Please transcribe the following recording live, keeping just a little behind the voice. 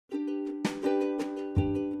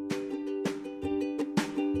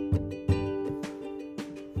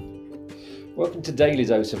Welcome to Daily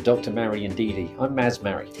Dose of Dr. Mary and Dee Dee. I'm Maz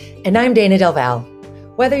Mary. And I'm Dana Del Val.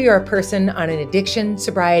 Whether you're a person on an addiction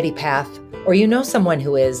sobriety path or you know someone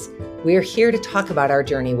who is, we're here to talk about our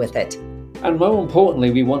journey with it. And more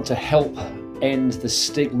importantly, we want to help end the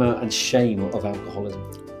stigma and shame of alcoholism.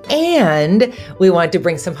 And we want to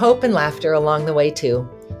bring some hope and laughter along the way too.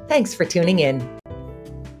 Thanks for tuning in.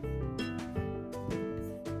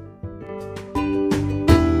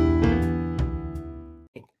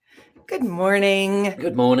 Good morning.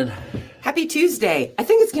 Good morning. Happy Tuesday. I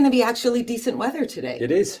think it's going to be actually decent weather today.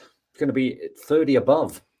 It is. It's going to be 30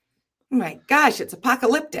 above. Oh my gosh, it's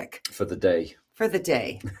apocalyptic. For the day. For the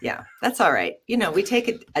day. Yeah, that's all right. You know, we take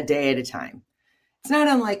it a day at a time. It's not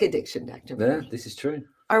unlike addiction, Dr. Yeah, this is true.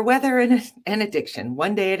 Our weather and addiction,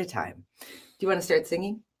 one day at a time. Do you want to start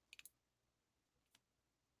singing?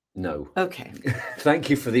 No. Okay. Thank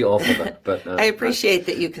you for the offer, but I appreciate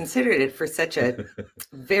that you considered it for such a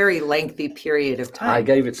very lengthy period of time. I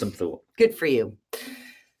gave it some thought. Good for you.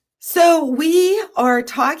 So we are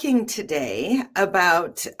talking today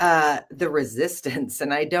about the resistance,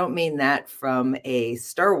 and I don't mean that from a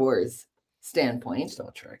Star Wars standpoint.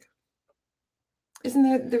 Star Trek. Isn't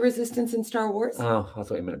there the resistance in Star Wars? Oh, I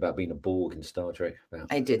thought you meant about being a Borg in Star Trek.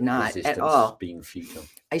 I did not resistance at all. Being futile.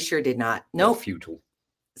 I sure did not. No. Nope. Futile.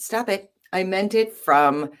 Stop it. I meant it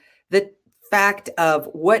from the fact of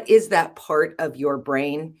what is that part of your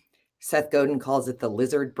brain? Seth Godin calls it the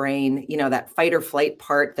lizard brain, you know, that fight or flight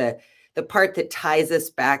part, the part that ties us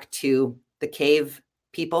back to the cave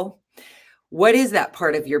people. What is that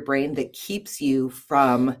part of your brain that keeps you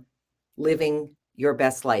from living your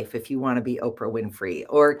best life if you want to be Oprah Winfrey,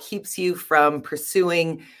 or keeps you from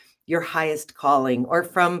pursuing your highest calling, or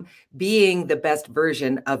from being the best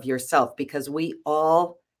version of yourself? Because we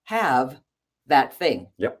all have that thing.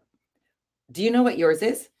 Yep. Do you know what yours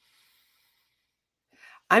is?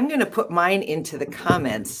 I'm going to put mine into the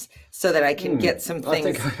comments so that I can get some things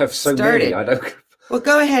I think I have so started. many. I don't. Well,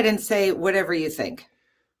 go ahead and say whatever you think.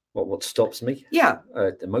 What stops me? Yeah.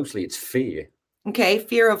 Mostly it's fear. Okay.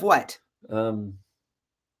 Fear of what? Well,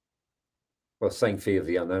 saying fear of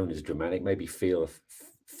the unknown is dramatic. Maybe fear of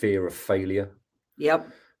failure.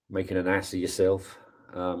 Yep. Making an ass of yourself.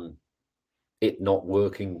 It not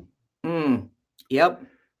working. Yep.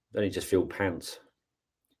 Then you just feel pants.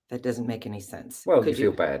 That doesn't make any sense. Well, you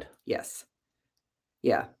feel bad. Yes.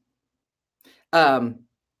 Yeah.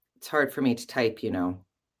 It's hard for me to type, you know.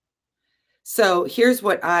 So here's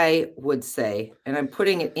what I would say, and I'm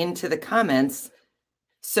putting it into the comments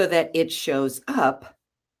so that it shows up.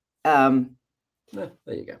 No,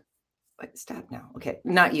 there you go. Stop now. Okay.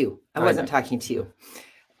 Not you. I wasn't talking to you.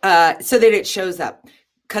 So that it shows up.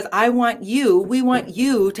 Because we want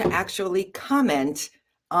you to actually comment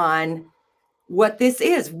on what this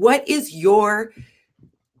is. What is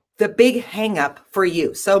the big hang up for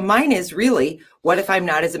you? So mine is really, what if I'm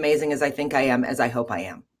not as amazing as I think I am, as I hope I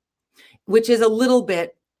am? Which is a little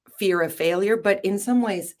bit fear of failure, but in some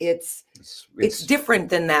ways it's different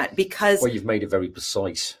than that, because... Well, you've made it very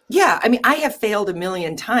precise. Yeah. I mean, I have failed a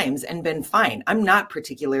million times and been fine. I'm not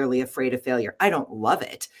particularly afraid of failure. I don't love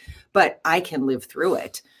it, but I can live through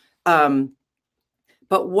it.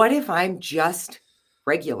 But what if I'm just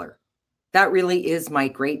regular? That really is my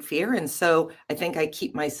great fear. And so I think I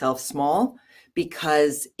keep myself small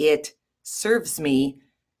because it serves me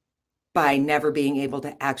by never being able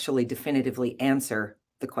to actually definitively answer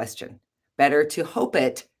the question. Better to hope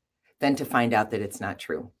it than to find out that it's not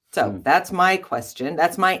true. So that's my question.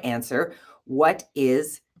 That's my answer. What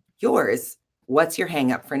is yours? What's your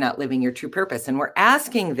hang up for not living your true purpose? And we're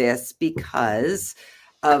asking this because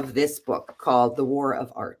of this book called The War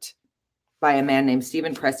of Art by a man named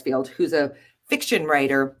Steven Pressfield, who's a fiction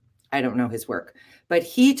writer. I don't know his work, but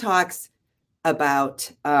he talks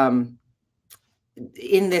about, in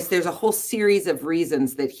this, there's a whole series of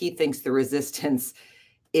reasons that he thinks the resistance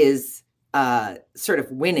is sort of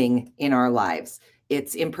winning in our lives.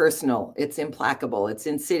 It's impersonal, it's implacable, it's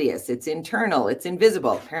insidious, it's internal, it's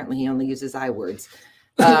invisible. Apparently he only uses I words.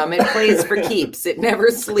 It plays for keeps, it never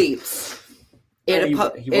sleeps.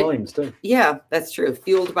 He rhymes too. Yeah, that's true.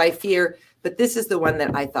 Fueled by fear. But this is the one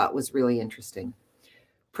that I thought was really interesting.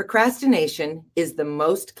 Procrastination is the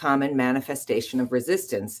most common manifestation of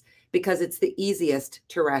resistance because it's the easiest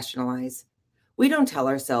to rationalize. We don't tell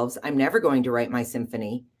ourselves, I'm never going to write my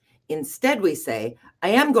symphony. Instead, we say, I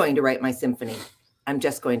am going to write my symphony. I'm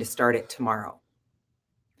just going to start it tomorrow.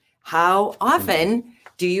 How often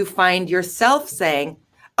do you find yourself saying,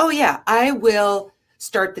 oh yeah, I will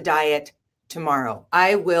start the diet tomorrow.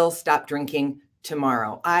 I will stop drinking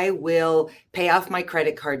tomorrow. I will pay off my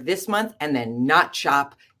credit card this month and then not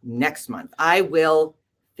shop next month. I will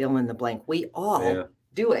fill in the blank. We all Yeah.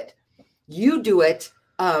 do it. You do it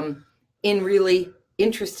in really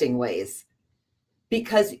interesting ways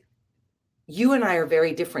because you and I are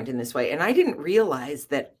very different in this way. And I didn't realize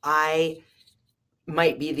that I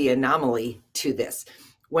might be the anomaly to this.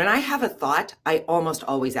 When I have a thought, I almost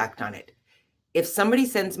always act on it. If somebody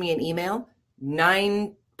sends me an email,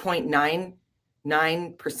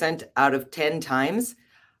 9.99% out of 10 times,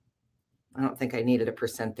 I don't think I needed a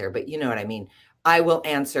percent there, but you know what I mean. I will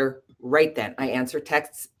answer right then. I answer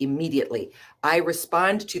texts immediately. I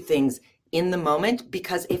respond to things in the moment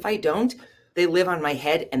because if I don't, they live on my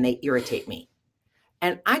head and they irritate me.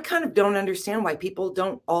 And I kind of don't understand why people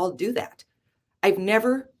don't all do that. I've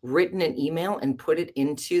never written an email and put it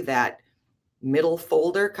into that middle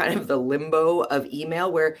folder, kind of the limbo of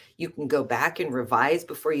email where you can go back and revise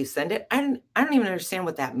before you send it. I don't even understand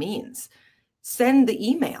what that means. Send the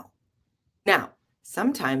email. Now,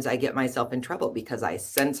 sometimes I get myself in trouble because I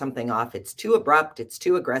send something off. It's too abrupt. It's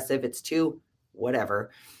too aggressive. It's too whatever.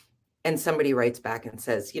 And somebody writes back and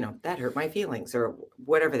says, that hurt my feelings or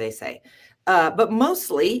whatever they say. But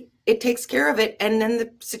mostly it takes care of it and then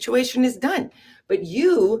the situation is done. But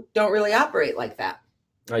you don't really operate like that.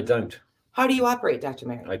 I don't. How do you operate, Dr.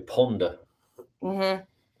 Mary? I ponder. Mm-hmm.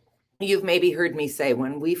 You've maybe heard me say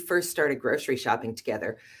when we first started grocery shopping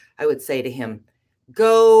together, I would say to him,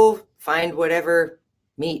 go find whatever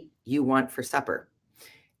meat you want for supper.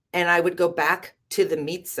 And I would go back to the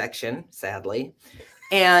meat section, sadly,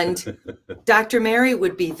 and Dr. Mary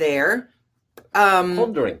would be there.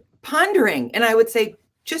 Pondering. And I would say,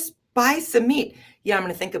 just buy some meat. Yeah, I'm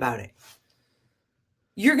going to think about it.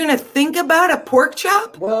 You're going to think about a pork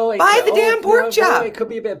chop? Well, buy the damn pork chop. Well, it could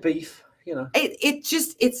be a bit of beef,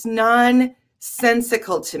 It's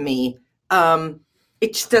nonsensical to me.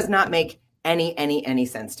 It just does not make any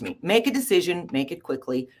sense to me. Make a decision, make it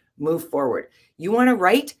quickly, move forward. You want to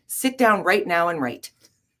write? Sit down right now and write.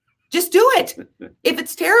 Just do it. If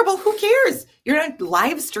it's terrible, who cares? You're not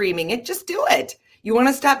live streaming it. Just do it. You want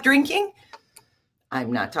to stop drinking?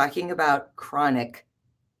 I'm not talking about chronic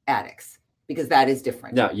addicts because that is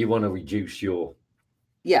different. No, you want to reduce your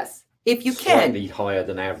yes, if you can, slightly higher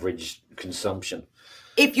than average consumption.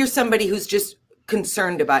 If you're somebody who's just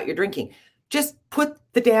concerned about your drinking, just put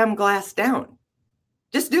the damn glass down.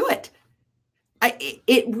 Just do it.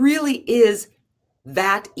 It really is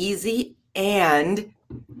that easy and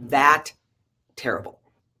that terrible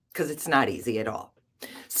because it's not easy at all.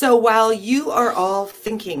 So while you are all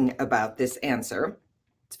thinking about this answer,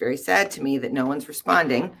 it's very sad to me that no one's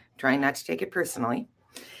responding, trying not to take it personally.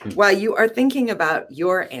 While you are thinking about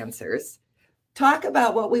your answers, talk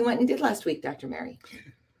about what we went and did last week, Dr. Mary.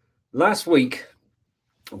 Last week,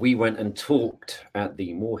 we went and talked at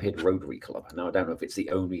the Moorhead Rotary Club. Now, I don't know if it's the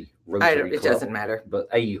only Rotary Club. It doesn't matter. But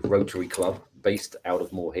a Rotary Club based out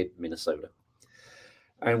of Moorhead, Minnesota.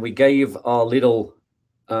 And we gave our little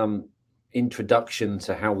introduction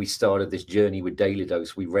to how we started this journey with Daily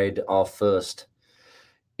Dose. We read our first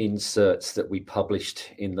inserts that we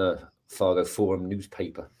published in the Fargo Forum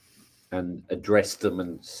newspaper and addressed them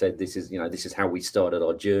and said, this is how we started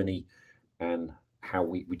our journey and how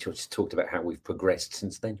we just talked about how we've progressed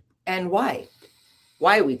since then. And why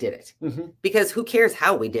we did it. Mm-hmm. Because who cares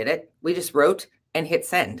how we did it? We just wrote and hit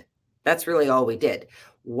send. That's really all we did.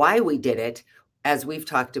 Why we did it, as we've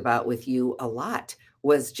talked about with you a lot,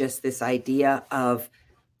 was just this idea of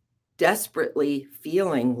desperately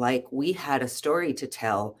feeling like we had a story to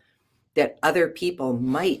tell that other people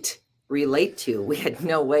might relate to. We had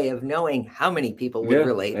no way of knowing how many people would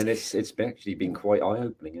relate. And it's actually been quite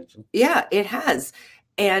eye-opening, actually. Yeah, it has.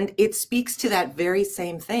 And it speaks to that very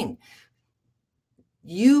same thing.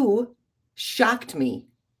 You shocked me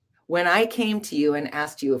when I came to you and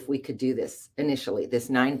asked you if we could do this initially, this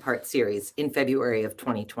 9-part series in February of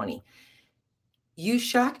 2020. You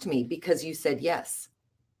shocked me because you said yes.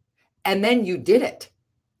 And then you did it,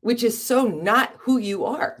 which is so not who you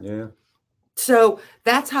are. Yeah. So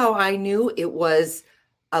that's how I knew it was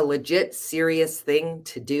a legit serious thing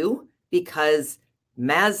to do, because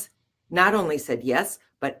Maz not only said yes,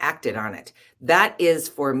 but acted on it. That is,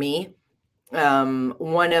 for me,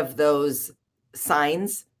 one of those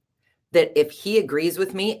signs that if he agrees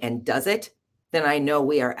with me and does it, then I know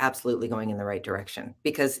we are absolutely going in the right direction,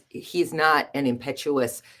 because he's not an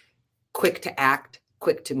impetuous, quick to act,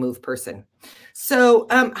 quick to move person. So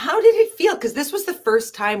how did it feel? Because this was the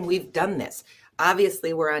first time we've done this.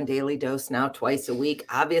 Obviously, we're on Daily Dose now twice a week.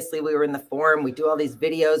 Obviously, we were in the forum. We do all these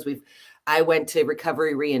videos. I went to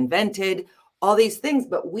Recovery Reinvented, all these things,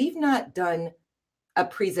 but we've not done a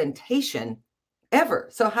presentation ever.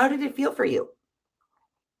 So how did it feel for you?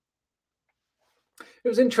 It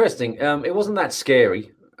was interesting. It wasn't that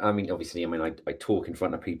scary. I mean, obviously, I talk in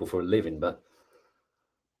front of people for a living, but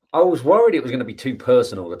I was worried it was going to be too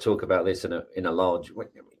personal to talk about this in a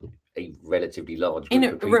relatively large group In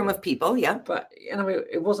a of people. room of people, yeah. But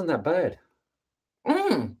it wasn't that bad.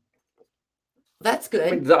 That's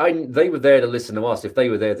good. I mean, they were there to listen to us. If they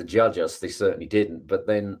were there to judge us, they certainly didn't. But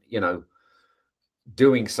then,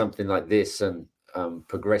 doing something like this and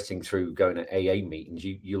progressing through going to AA meetings,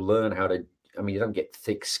 you learn how to. I mean, you don't get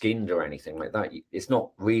thick-skinned or anything like that. It's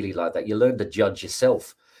not really like that. You learn to judge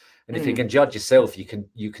yourself, and if you can judge yourself, you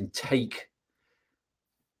can take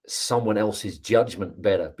someone else's judgment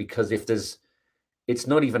better, because it's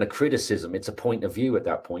not even a criticism; it's a point of view at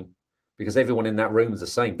that point. Because everyone in that room is the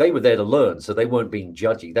same. They were there to learn, so they weren't being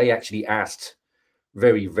judgy. They actually asked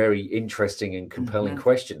very, very interesting and compelling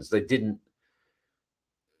questions. They didn't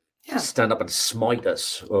stand up and smite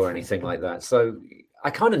us or anything like that. So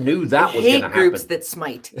I kind of knew that was going to happen. Groups that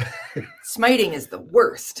smite. Smiting is the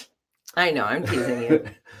worst. I know, I'm teasing you.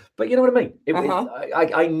 But you know what I mean?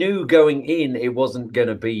 I knew going in it wasn't going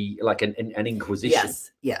to be like an inquisition.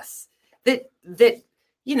 Yes. That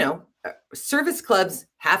service clubs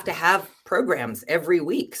have to have programs every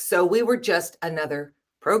week. So we were just another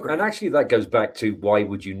program. And actually that goes back to, why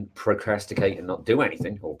would you procrastinate and not do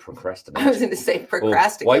anything, or procrastinate? I was going to say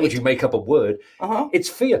procrastinate. Why would you make up a word? It's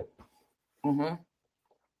fear.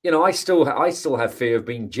 I still have fear of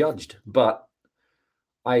being judged, but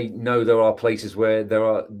I know there are places where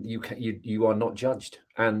you are not judged.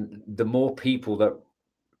 And the more people that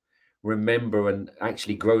remember and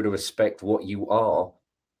actually grow to respect what you are,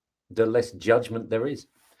 the less judgment there is.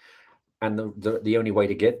 And the only way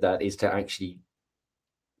to get that is to actually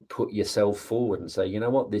put yourself forward and say, you know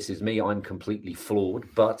what, this is me. I'm completely flawed,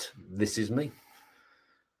 but this is me.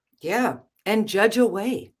 Yeah. And judge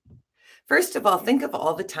away. First of all, think of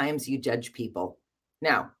all the times you judge people.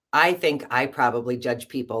 Now, I think I probably judge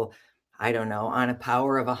people, I don't know, on a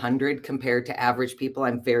power of 100 compared to average people.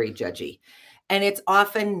 I'm very judgy. And it's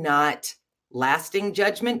often not lasting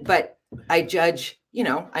judgment, but I judge,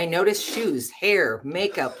 I notice shoes, hair,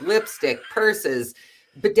 makeup, lipstick, purses,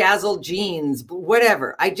 bedazzled jeans,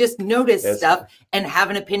 whatever. I just notice stuff and have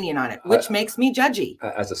an opinion on it, which makes me judgy.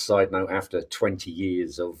 As a side note, after 20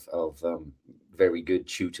 years of very good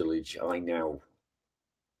tutelage, I now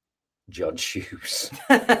judge shoes.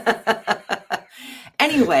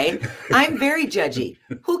 Anyway, I'm very judgy.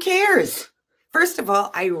 Who cares? First of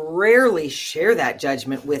all, I rarely share that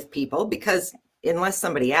judgment with people because unless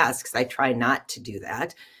somebody asks, I try not to do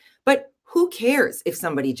that. But who cares if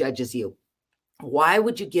somebody judges you? Why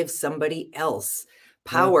would you give somebody else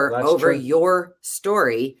power over your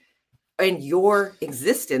story and your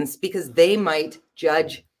existence because they might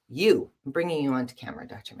judge you? I'm bringing you onto camera,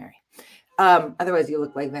 Dr. Mary. Otherwise, you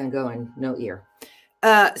look like Van Gogh and no ear.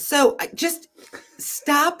 So just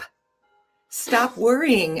stop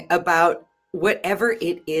worrying about whatever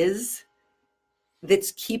it is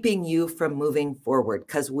that's keeping you from moving forward,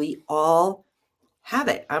 because we all have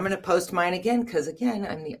it. I'm going to post mine again because, again,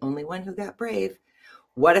 I'm the only one who got brave.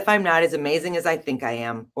 What if I'm not as amazing as I think I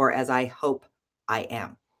am, or as I hope I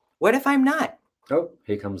am? What if I'm not? Oh,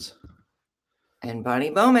 here comes. And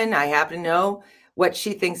Bonnie Bowman, I happen to know what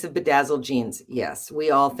she thinks of bedazzled jeans. Yes,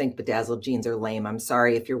 we all think bedazzled jeans are lame. I'm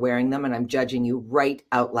sorry if you're wearing them, and I'm judging you right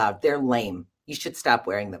out loud. They're lame. You should stop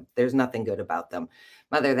wearing them. There's nothing good about them.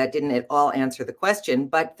 Mother, that didn't at all answer the question,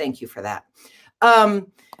 but thank you for that.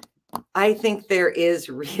 I think there is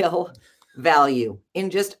real value in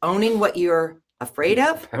just owning what you're afraid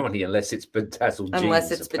of. Apparently, unless it's bedazzled jeans.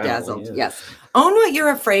 Unless it's bedazzled, yes. Own what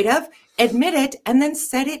you're afraid of, admit it, and then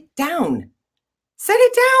set it down. Set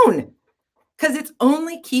it down, because it's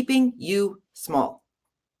only keeping you small.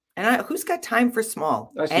 And who's got time for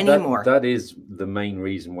small anymore? That is the main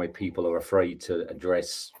reason why people are afraid to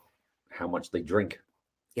address how much they drink.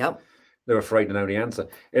 Yep. They're afraid to know the answer.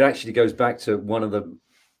 It actually goes back to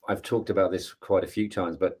I've talked about this quite a few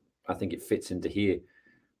times, but I think it fits into here.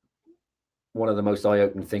 One of the most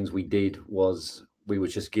eye-opening things we did was we were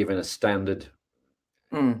just given a standard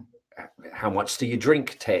how much do you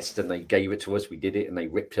drink test, and they gave it to us. We did it, and they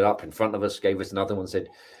ripped it up in front of us, gave us another one, said,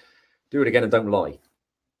 do it again and don't lie.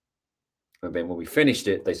 And then when we finished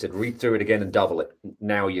it, they said, read through it again and double it.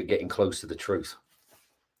 Now you're getting close to the truth.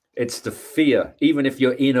 It's the fear. Even if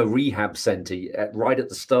you're in a rehab center, right at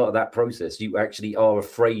the start of that process, you actually are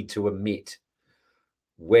afraid to admit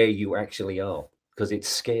where you actually are because it's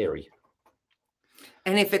scary.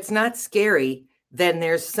 And if it's not scary, then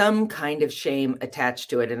there's some kind of shame attached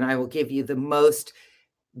to it. And I will give you the most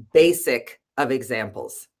basic of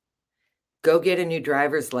examples. Go get a new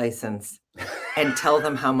driver's license and tell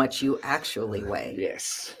them how much you actually weigh.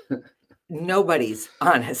 Yes. Nobody's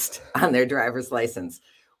honest on their driver's license.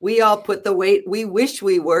 We all put the weight we wish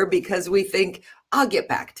we were because we think, I'll get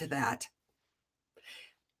back to that.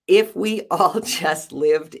 If we all just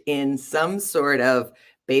lived in some sort of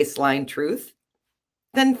baseline truth,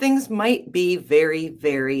 then things might be very,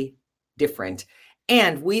 very different.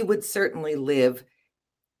 And we would certainly live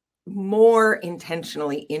more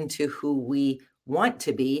intentionally into who we want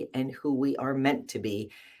to be and who we are meant to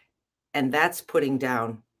be. And that's putting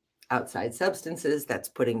down outside substances, that's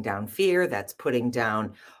putting down fear, that's putting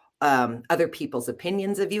down other people's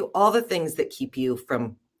opinions of you, all the things that keep you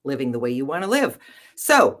from living the way you want to live.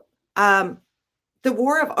 So The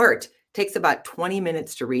War of Art takes about 20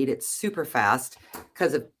 minutes to read. It's super fast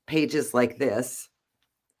because of pages like this.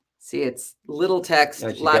 See, it's little text,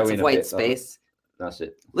 lots of white space. That's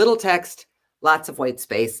it. Little text, lots of white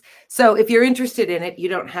space. So if you're interested in it, you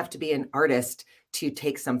don't have to be an artist to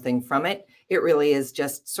take something from it. It really is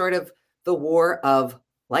just sort of the war of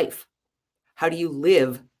life. How do you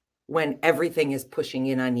live when everything is pushing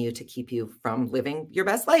in on you to keep you from living your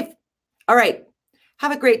best life? All right.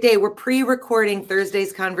 Have a great day. We're pre-recording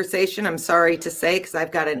Thursday's conversation. I'm sorry to say, because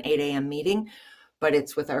I've got an 8 a.m. meeting, but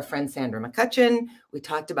it's with our friend Sandra McCutcheon. We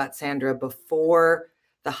talked about Sandra before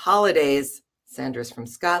the holidays. Sandra's from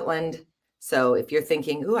Scotland. So if you're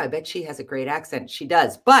thinking, ooh, I bet she has a great accent, she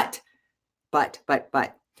does. But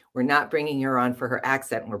we're not bringing her on for her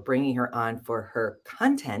accent. We're bringing her on for her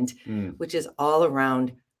content, which is all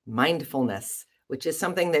around mindfulness, which is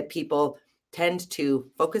something that people tend to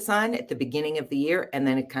focus on at the beginning of the year, and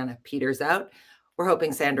then it kind of peters out. We're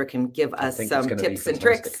hoping Sandra can give us some tips and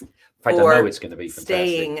tricks for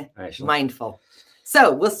staying mindful.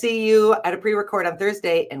 So we'll see you at a pre-record on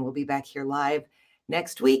Thursday, and we'll be back here live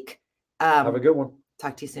next week. Have a good one.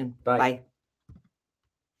 Talk to you soon. Bye. Bye.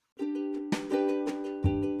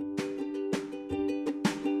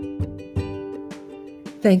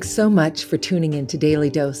 Thanks so much for tuning in to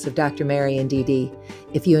Daily Dose of Dr. Mary and DD.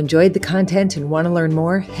 If you enjoyed the content and want to learn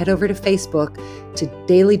more, head over to Facebook to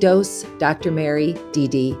Daily Dose Dr. Mary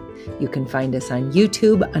DD. You can find us on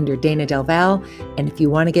YouTube under Dana Del Val. And if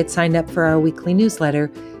you want to get signed up for our weekly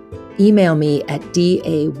newsletter, email me at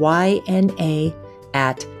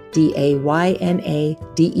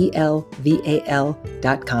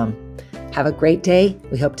dayna@daynadelval.com. Have a great day.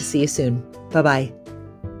 We hope to see you soon. Bye-bye.